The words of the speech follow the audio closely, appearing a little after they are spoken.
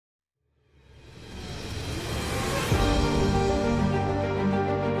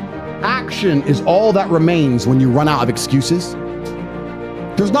action is all that remains when you run out of excuses.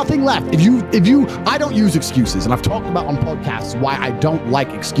 There's nothing left. I don't use excuses, and I've talked about on podcasts why I don't like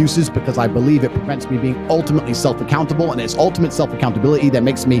excuses, because I believe it prevents me being ultimately self-accountable, and it's ultimate self-accountability that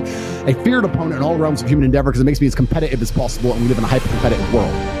makes me a feared opponent in all realms of human endeavor, because it makes me as competitive as possible, and we live in a hyper-competitive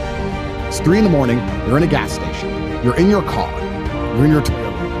world. It's 3 in the morning, you're in a gas station, you're in your car, you're in your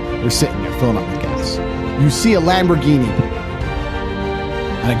Toyota, you're sitting there filling up with gas. You see a Lamborghini,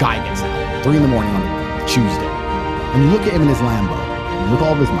 and a guy gets out, 3 in the morning on a Tuesday, and you look at him in his Lambo, with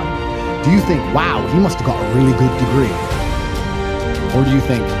all of his money. Do you think, wow, he must have got a really good degree? Or do you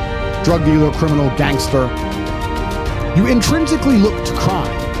think, drug dealer, criminal, gangster? You intrinsically look to crime,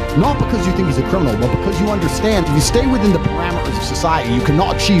 not because you think he's a criminal, but because you understand if you stay within the parameters of society, you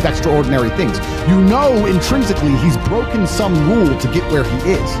cannot achieve extraordinary things. You know intrinsically he's broken some rule to get where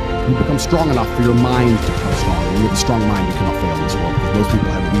he is. You become strong enough for your mind to become strong. And with a strong mind, you cannot fail in this world, because most people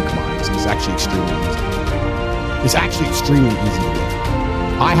have weak minds. It's actually extremely easy. It's actually extremely easy to do.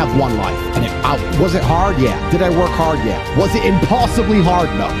 I have one life, and was it hard? Yeah. Did I work hard? Yeah. Was it impossibly hard?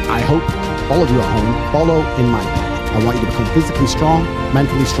 No. I hope all of you at home follow in my path. I want you to become physically strong,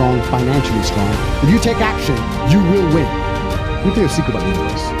 mentally strong, financially strong. If you take action, you will win. Let me tell you a secret about the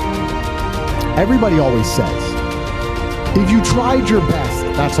universe. Everybody always says, if you tried your best,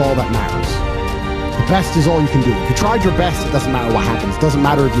 that's all that matters. The best is all you can do. If you tried your best, it doesn't matter what happens. It doesn't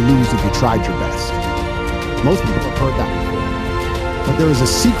matter if you lose if you tried your best. Most people have heard that before. But there is a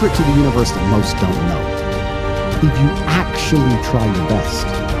secret to the universe that most don't know. If you actually try your best,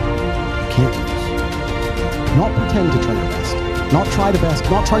 you can't lose. Not pretend to try your best. Not try the best.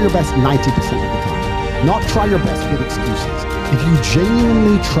 Not try your best 90% of the time. Not try your best with excuses. If you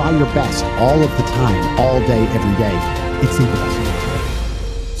genuinely try your best all of the time, all day, every day, it's impossible.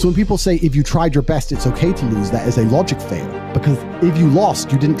 So when people say, if you tried your best, it's okay to lose, that is a logic fail. Because if you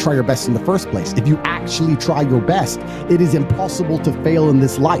lost, you didn't try your best in the first place. If you actually try your best, it is impossible to fail in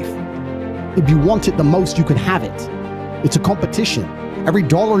this life. If you want it the most, you can have it. It's a competition. Every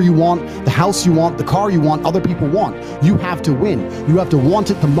dollar you want, the house you want, the car you want, other people want, you have to win. You have to want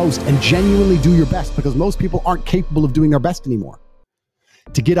it the most and genuinely do your best, because most people aren't capable of doing their best anymore.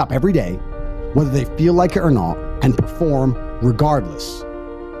 To get up every day, whether they feel like it or not, and perform regardless.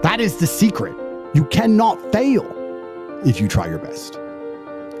 That is the secret. You cannot fail if you try your best.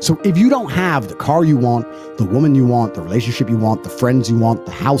 So if you don't have the car you want, the woman you want, the relationship you want, the friends you want,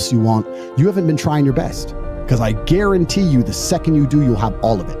 the house you want, you haven't been trying your best. Because I guarantee you the second you do, you'll have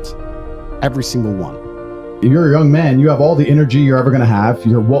all of it. Every single one. If you're a young man, you have all the energy you're ever going to have.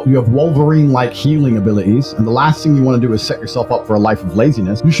 You have Wolverine-like healing abilities. And the last thing you want to do is set yourself up for a life of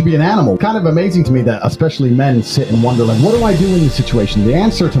laziness. You should be an animal. Kind of amazing to me that especially men sit and wonder, like, what do I do in this situation? The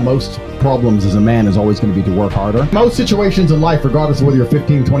answer to most problems as a man is always going to be to work harder. Most situations in life, regardless of whether you're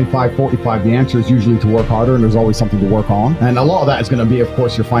 15, 25, 45, the answer is usually to work harder, and there's always something to work on. And a lot of that is going to be, of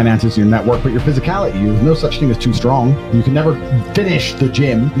course, your finances, your network, but your physicality. There's no such thing as too strong. You can never finish the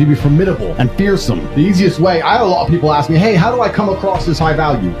gym. You need to be formidable and fearsome. The easiest way, I have a lot of people ask me, hey, how do I come across as high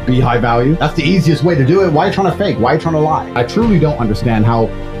value? Be high value. That's the easiest way to do it. Why are you trying to fake? Why are you trying to lie? I truly don't understand how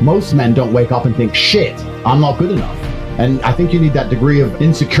most men don't wake up and think, shit, I'm not good enough. And I think you need that degree of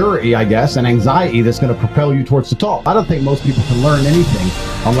insecurity, I guess, and anxiety that's going to propel you towards the top. I don't think most people can learn anything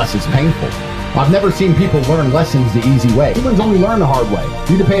unless it's painful. I've never seen people learn lessons the easy way. Humans only learn the hard way.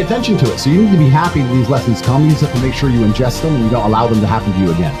 You need to pay attention to it. So you need to be happy when these lessons come. You just have to make sure you ingest them and you don't allow them to happen to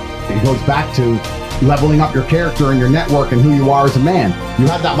you again. It goes back to leveling up your character and your network and who you are as a man. You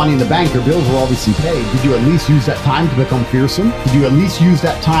had that money in the bank, your bills were obviously paid. Did you at least use that time to become fearsome? Did you at least use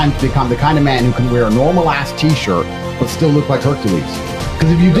that time to become the kind of man who can wear a normal ass t-shirt but still look like Hercules?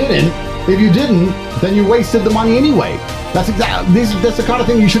 Because if you didn't, then you wasted the money anyway. That's the kind of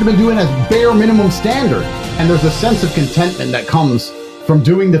thing you should have been doing as bare minimum standard. And there's a sense of contentment that comes from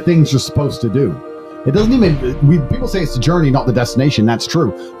doing the things you're supposed to do. It doesn't even, people say it's the journey, not the destination. That's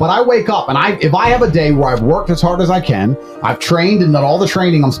true. But I wake up and if I have a day where I've worked as hard as I can, I've trained and done all the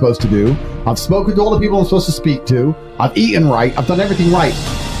training I'm supposed to do, I've spoken to all the people I'm supposed to speak to, I've eaten right, I've done everything right,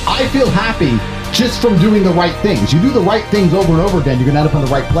 I feel happy just from doing the right things. You do the right things over and over again, you're gonna end up in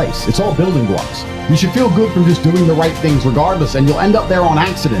the right place. It's all building blocks. You should feel good from just doing the right things regardless, and you'll end up there on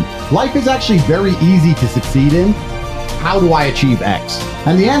accident. Life is actually very easy to succeed in. How do I achieve X?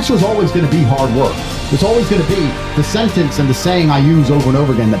 And the answer is always going to be hard work. It's always going to be the sentence and the saying I use over and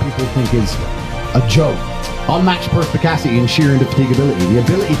over again that people think is a joke. Unmatched perspicacity and sheer indefatigability. The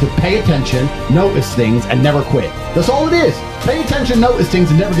ability to pay attention, notice things, and never quit. That's all it is. Pay attention, notice things,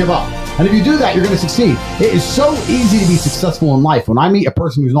 and never give up. And if you do that, you're going to succeed. It is so easy to be successful in life. When I meet a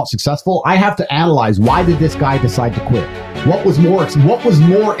person who's not successful, I have to analyze, why did this guy decide to quit? What was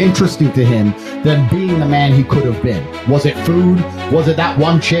more interesting to him than being the man he could have been? Was it food? Was it that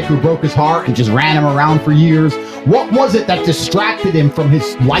one chick who broke his heart and just ran him around for years? What was it that distracted him from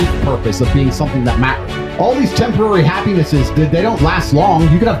his life purpose of being something that mattered? All these temporary happinesses, they don't last long.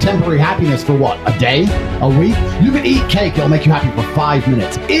 You can have temporary happiness for what? A day? A week? You can eat cake, it'll make you happy for 5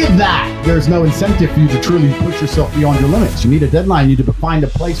 minutes. If that, there's no incentive for you to truly push yourself beyond your limits. You need a deadline, you need to find a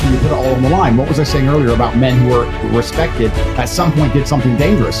place where you put it all on the line. What was I saying earlier about men who were respected at some point did something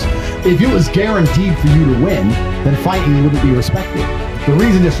dangerous? If it was guaranteed for you to win, then fighting wouldn't be respected. The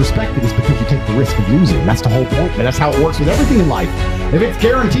reason it's respected is because you take the risk of losing. That's the whole point, but that's how it works with everything in life. If it's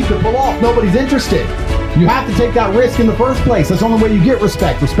guaranteed to pull off, nobody's interested. You have to take that risk in the first place. That's the only way you get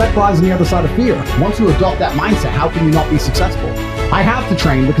respect. Respect lies on the other side of fear. Once you adopt that mindset, how can you not be successful? I have to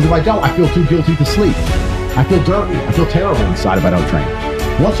train because if I don't, I feel too guilty to sleep. I feel dirty. I feel terrible inside if I don't train.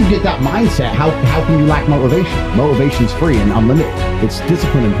 Once you get that mindset, how can you lack motivation? Motivation's free and unlimited. It's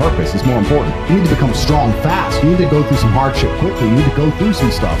discipline and purpose is more important. You need to become strong fast. You need to go through some hardship quickly. You need to go through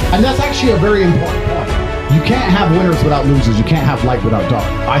some stuff. And that's actually a very important point. You can't have winners without losers. You can't have light without dark.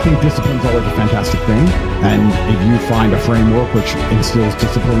 I think discipline's always a fantastic thing. And if you find a framework which instills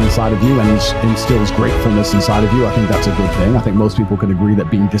discipline inside of you and instills gratefulness inside of you, I think that's a good thing. I think most people can agree that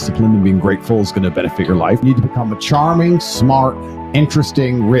being disciplined and being grateful is going to benefit your life. You need to become a charming, smart,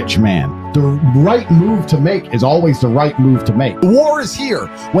 interesting, rich man. The right move to make is always the right move to make. The war is here.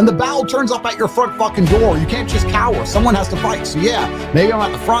 When the battle turns up at your front fucking door, you can't just cower. Someone has to fight. So yeah, maybe I'm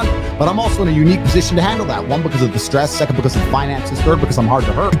at the front, but I'm also in a unique position to handle that. One, because of the stress. Second, because of finances. Third, because I'm hard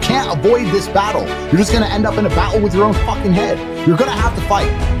to hurt. You can't avoid this battle. You're just going to end up in a battle with your own fucking head. You're going to have to fight.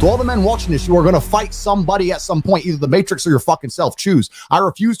 To all the men watching this, you are going to fight somebody at some point, either the Matrix or your fucking self. Choose. I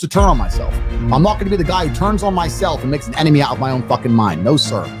refuse to turn on myself. I'm not going to be the guy who turns on myself and makes an enemy out of my own fucking mind. No,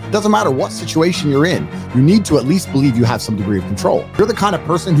 sir. It doesn't matter what situation you're in. You need to at least believe you have some degree of control. If you're the kind of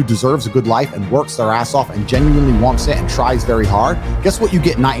person who deserves a good life and works their ass off and genuinely wants it and tries very hard, guess what you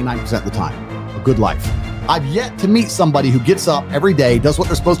get 99% of the time? A good life. I've yet to meet somebody who gets up every day, does what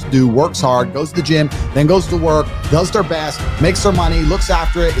they're supposed to do, works hard, goes to the gym, then goes to work, does their best, makes their money, looks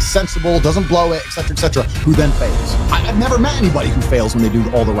after it, is sensible, doesn't blow it, etc., who then fails. I've never met anybody who fails when they do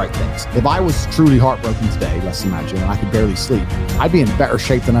all the right things. If I was truly heartbroken today, let's imagine, and I could barely sleep, I'd be in better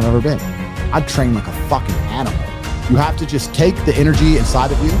shape than I've ever been. I'd train like a fucking animal. You have to just take the energy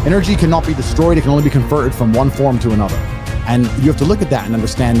inside of you. Energy cannot be destroyed. It can only be converted from one form to another. And you have to look at that and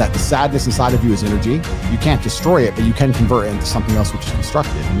understand that the sadness inside of you is energy. You can't destroy it, but you can convert it into something else which is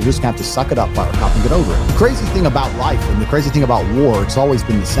constructive. And you just have to suck it up, buttercup, and get over it. The crazy thing about life and the crazy thing about war, it's always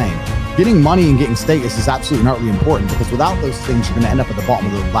been the same. Getting money and getting status is absolutely and utterly important, because without those things, you're going to end up at the bottom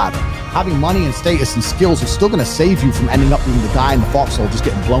of the ladder. Having money and status and skills are still going to save you from ending up being the guy in the foxhole just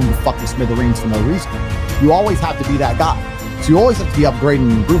getting blown to fucking smithereens for no reason. You always have to be that guy. So you always have to be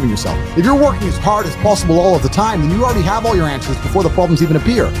upgrading and improving yourself. If you're working as hard as possible all of the time, then you already have all your answers before the problems even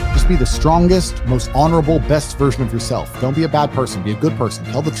appear. Just be the strongest, most honorable, best version of yourself. Don't be a bad person. Be a good person.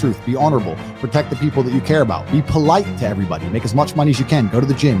 Tell the truth. Be honorable. Protect the people that you care about. Be polite to everybody. Make as much money as you can. Go to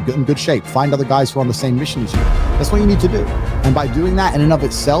the gym. Get in good shape. Find other guys who are on the same mission as you. That's what you need to do. And by doing that in and of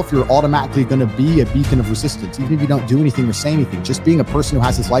itself, you're automatically going to be a beacon of resistance. Even if you don't do anything or say anything, just being a person who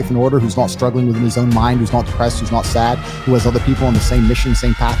has his life in order, who's not struggling within his own mind, who's not depressed, who's not sad, who has other people on the same mission,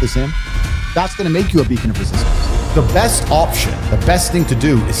 same path as him, that's going to make you a beacon of resistance. The best option, the best thing to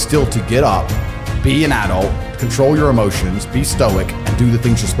do is still to get up, be an adult, control your emotions, be stoic, and do the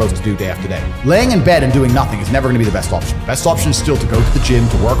things you're supposed to do day after day. Laying in bed and doing nothing is never going to be the best option. The best option is still to go to the gym,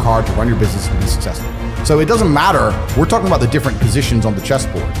 to work hard, to run your business, and be successful. So it doesn't matter, we're talking about the different positions on the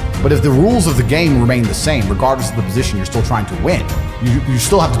chessboard, but if the rules of the game remain the same, regardless of the position you're still trying to win, you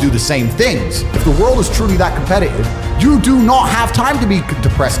still have to do the same things. If the world is truly that competitive, you do not have time to be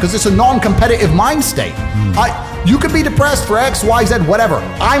depressed, because it's a non-competitive mind state. You could be depressed for X, Y, Z, whatever.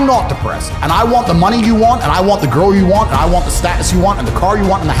 I'm not depressed, and I want the money you want, and I want the girl you want, and I want the status you want, and the car you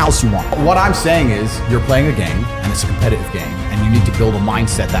want, and the house you want. What I'm saying is, you're playing a game, and it's a competitive game, and you need to build a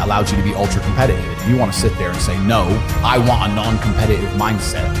mindset that allows you to be ultra competitive. If you want to sit there and say, no, I want a non-competitive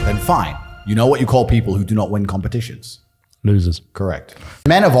mindset, then fine. You know what you call people who do not win competitions? Losers. Correct.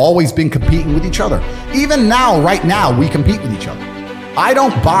 Men have always been competing with each other. Even now, right now, we compete with each other. I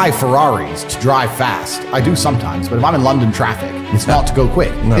don't buy Ferraris to drive fast. I do sometimes, but if I'm in London traffic, it's not to go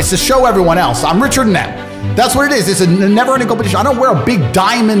quick. No. It's to show everyone else I'm richer than them. That's what it is. It's a never-ending competition. I don't wear a big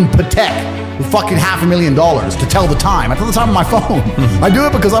diamond Patek with fucking $500,000 to tell the time. I tell the time on my phone. I do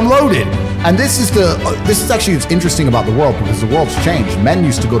it because I'm loaded. And this is actually what's interesting about the world, because the world's changed. Men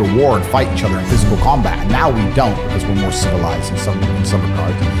used to go to war and fight each other in physical combat, and now we don't because we're more civilized in some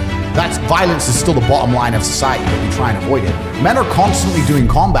regards. That's violence is still the bottom line of society, but we try and avoid it. Men are constantly doing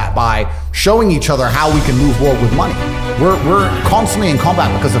combat by showing each other how we can move forward with money. We're constantly in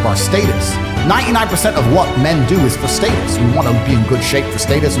combat because of our status. 99% of what men do is for status. We want to be in good shape for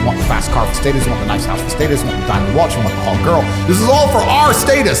status. We want the fast car for status. We want the nice house for status. We want the diamond watch. We want the hot girl. This is all for our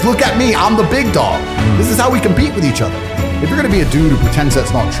status. Look at me. I'm the big dog. This is how we compete with each other. If you're going to be a dude who pretends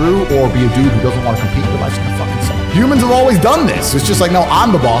that's not true, or be a dude who doesn't want to compete, your life's going to fucking suck. Humans have always done this. It's just like, no,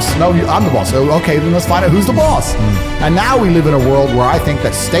 I'm the boss. No, I'm the boss. So, okay, then let's find out who's the boss. And now we live in a world where I think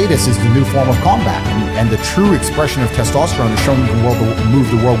that status is the new form of combat. And the true expression of testosterone is showing you can move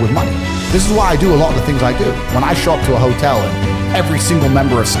the world with money. This is why I do a lot of the things I do. When I show up to a hotel and every single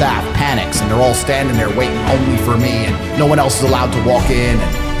member of staff panics and they're all standing there waiting only for me and no one else is allowed to walk in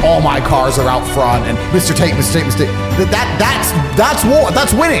and all my cars are out front and Mr. Tate, Mr. Tate, Mr. Tate. That's war.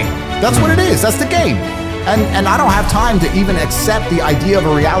 That's winning. That's what it is. That's the game. And I don't have time to even accept the idea of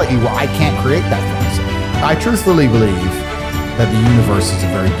a reality where I can't create that for myself. I truthfully believe that the universe is a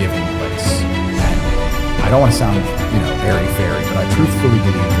very giving place. And I don't want to sound, airy-fairy, but I truthfully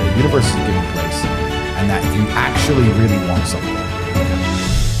believe that the universe is a giving place, and that if you actually really want something,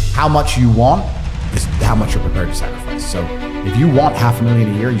 how much you want is how much you're prepared to sacrifice. So if you want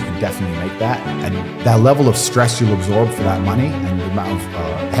 $500,000 a year, you can definitely make that. And that level of stress you'll absorb for that money and the amount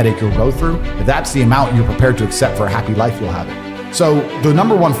of headache you'll go through, if that's the amount you're prepared to accept for a happy life, you'll have it. So the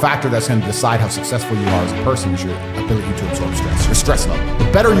number one factor that's going to decide how successful you are as a person is your ability to absorb stress, your stress level.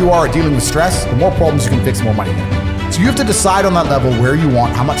 The better you are at dealing with stress, the more problems you can fix, the more money you can make. So you have to decide on that level where you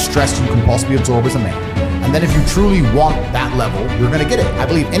want, how much stress you can possibly absorb as a man. And then if you truly want that level, you're going to get it. I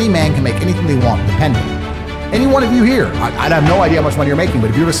believe any man can make anything they want, depending. Any one of you here, I have no idea how much money you're making, but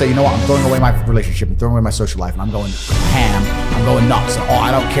if you were to say, you know what, I'm throwing away my relationship, I'm throwing away my social life, and I'm going ham, I'm going nuts, and I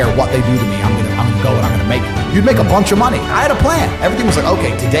don't care what they do to me, I'm gonna go and I'm gonna make it. You'd make a bunch of money. I had a plan. Everything was like,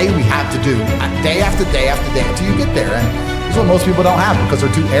 okay, today we have to do day after day after day until you get there. And this is what most people don't have because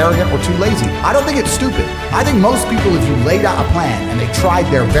they're too arrogant or too lazy. I don't think it's stupid. I think most people, if you laid out a plan and they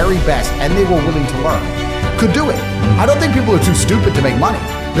tried their very best and they were willing to learn, could do it. I don't think people are too stupid to make money.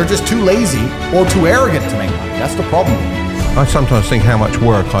 They're just too lazy or too arrogant to make money. That's the problem. I sometimes think how much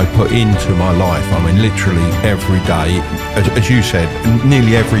work I put into my life. I mean, literally every day, as you said,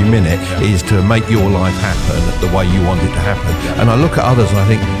 nearly every minute is to make your life happen the way you want it to happen. And I look at others and I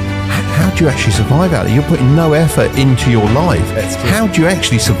think, how do you actually survive out there? You're putting no effort into your life. How do you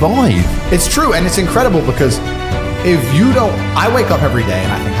actually survive? It's true, and it's incredible because if you don't, I wake up every day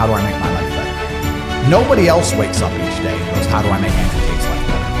and I think, how do I make my life better? Nobody else wakes up each day and goes, how do I make Andrew Tate's life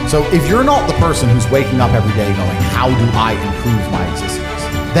better? So if you're not the person who's waking up every day going, how do I improve my existence?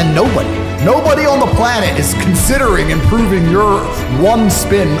 Then nobody on the planet is considering improving your one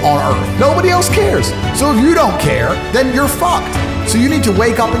spin on Earth. Nobody else cares. So if you don't care, then you're fucked. So you need to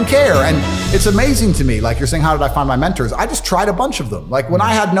wake up and care. And it's amazing to me, like you're saying, how did I find my mentors? I just tried a bunch of them. Like when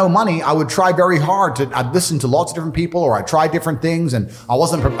I had no money, I would try very hard I'd listen to lots of different people, or I'd try different things. And I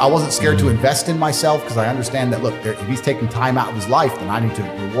wasn't scared to invest in myself because I understand that, look, if he's taking time out of his life, then I need to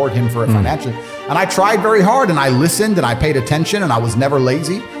reward him for it financially. And I tried very hard and I listened and I paid attention and I was never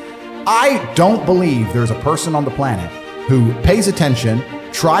lazy. I don't believe there's a person on the planet who pays attention,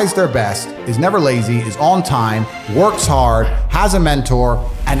 tries their best, is never lazy, is on time, works hard, has a mentor,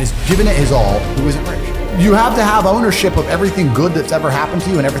 and is giving it his all, who isn't rich. You have to have ownership of everything good that's ever happened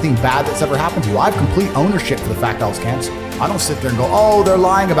to you and everything bad that's ever happened to you. I have complete ownership for the fact I was canceled. I don't sit there and go, oh, they're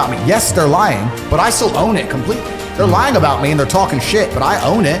lying about me. Yes, they're lying, but I still own it completely. They're lying about me and they're talking shit, but I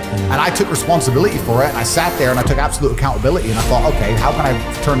own it and I took responsibility for it. And I sat there and I took absolute accountability and I thought, okay, how can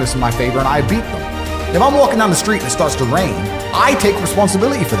I turn this in my favor? And I beat them. If I'm walking down the street and it starts to rain, I take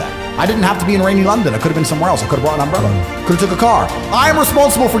responsibility for that. I didn't have to be in rainy London. I could have been somewhere else. I could have brought an umbrella. Could have took a car. I am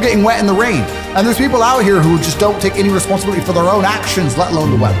responsible for getting wet in the rain. And there's people out here who just don't take any responsibility for their own actions, let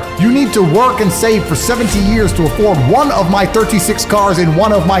alone the weather. You need to work and save for 70 years to afford one of my 36 cars in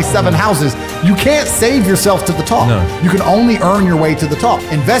one of my 7 houses. You can't save yourself to the top. No. You can only earn your way to the top.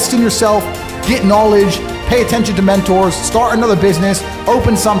 Invest in yourself, get knowledge, pay attention to mentors, start another business,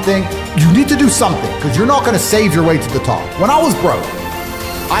 open something. You need to do something because you're not going to save your way to the top. When I was broke,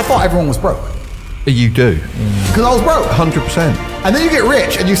 I thought everyone was broke. You do. Because I was broke. 100%. And then you get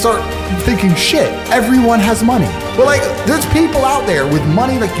rich and you start thinking, shit, everyone has money. But like, there's people out there with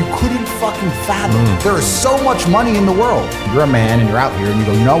money like you couldn't fucking fathom. There is so much money in the world. You're a man and you're out here and you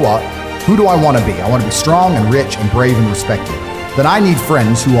go, you know what? Who do I want to be? I want to be strong and rich and brave and respected. Then I need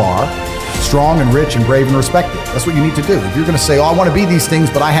friends who are strong and rich and brave and respected. That's what you need to do. If you're going to say, oh, I want to be these things,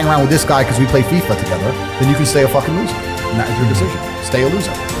 but I hang around with this guy because we play FIFA together, then you can stay a fucking loser. And that is your decision. Stay a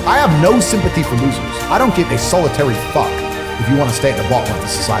loser. I have no sympathy for losers. I don't give a solitary fuck if you want to stay at the bottom of the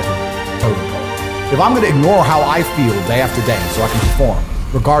societal totem pole. If I'm going to ignore how I feel day after day so I can perform,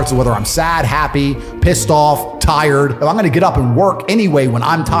 regardless of whether I'm sad, happy, pissed off, tired, if I'm going to get up and work anyway when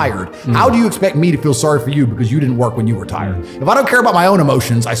I'm tired, how do you expect me to feel sorry for you because you didn't work when you were tired? If I don't care about my own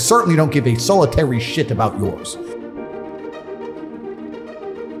emotions, I certainly don't give a solitary shit about yours.